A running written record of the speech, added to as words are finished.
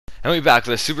And we'll be back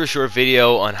with a super short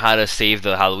video on how to save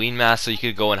the Halloween masks so you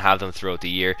could go and have them throughout the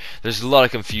year. There's a lot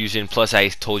of confusion, plus I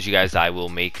told you guys that I will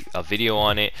make a video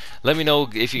on it. Let me know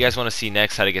if you guys want to see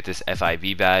next how to get this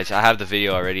FIB badge. I have the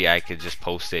video already, I could just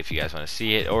post it if you guys want to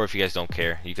see it, or if you guys don't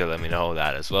care, you could let me know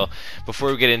that as well.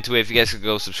 Before we get into it, if you guys could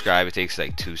go subscribe, it takes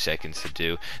like 2 seconds to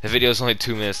do. The video is only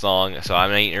 2 minutes long, so I'm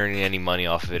not earning any money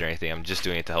off of it or anything. I'm just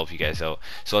doing it to help you guys out.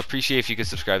 So I appreciate if you could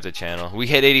subscribe to the channel. We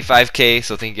hit 85k,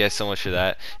 so thank you guys so much for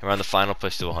that. And we're on the final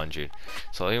push to 100.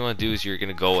 So all you want to do is you're going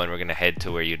to go and we're going to head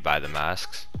to where you'd buy the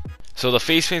masks. So the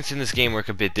face paints in this game work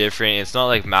a bit different. It's not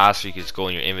like masks where you can just go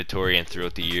in your inventory and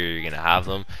throughout the year you're going to have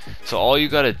them. So all you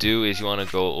got to do is you want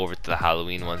to go over to the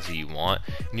Halloween ones that you want,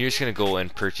 and you're just going to go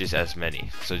and purchase as many.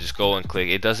 So just go and click.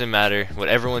 It doesn't matter.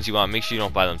 Whatever ones you want, make sure you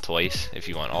don't buy them twice if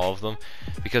you want all of them.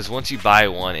 Because once you buy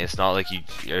one, it's not like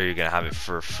you're going to have it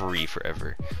for free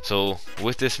forever. So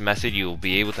with this method, you'll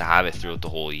be able to have it throughout the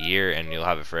whole year and you'll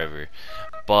have it forever.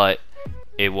 But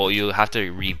you'll have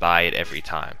to rebuy it every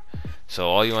time. So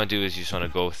all you want to do is you just want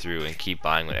to go through and keep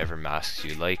buying whatever masks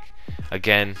you like.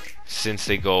 Again, since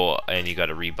they go and you got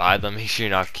to rebuy them, make sure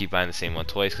you're not keep buying the same one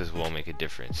twice because it won't make a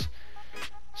difference.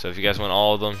 So if you guys want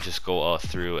all of them, just go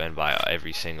through and buy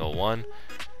every single one.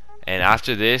 And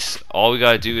after this, all we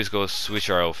gotta do is go switch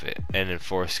our outfit and then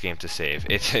force game to save.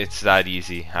 It's that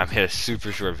easy. I made a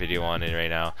super short video on it right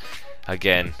now.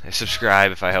 Again,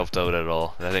 subscribe if I helped out at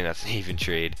all. I think that's an even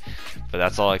trade. But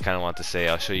that's all I kind of want to say.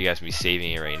 I'll show you guys me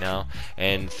saving it right now.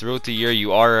 And throughout the year,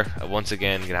 you are, once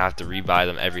again, going to have to rebuy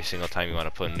them every single time you want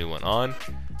to put a new one on.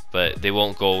 But they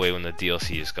won't go away when the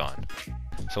DLC is gone.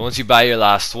 So once you buy your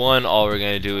last one, all we're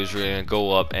going to do is we're going to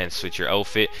go up and switch your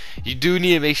outfit. You do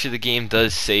need to make sure the game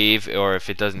does save, or if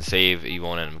it doesn't save, you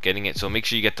won't end up getting it. So make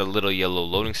sure you get the little yellow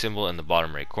loading symbol in the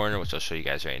bottom right corner, which I'll show you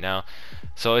guys right now.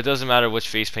 So it doesn't matter which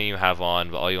face paint you have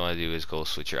on, but all you want to do is go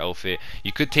switch your outfit.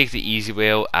 You could take the easy way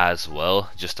out as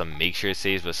well, just to make sure it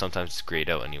saves, but sometimes it's grayed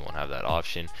out and you won't have that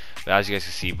option. But as you guys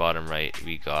can see, bottom right,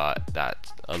 we got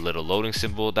that a little loading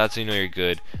symbol. That's how you know you're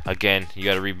good. Again, you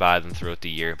got to rebuy them throughout the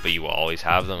year, but you will always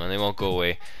have them and they won't go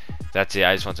away. That's it.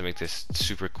 I just want to make this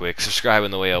super quick. Subscribe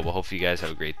on the way out, but hopefully you guys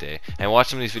have a great day. And watch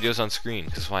some of these videos on screen,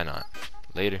 because why not?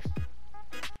 Later.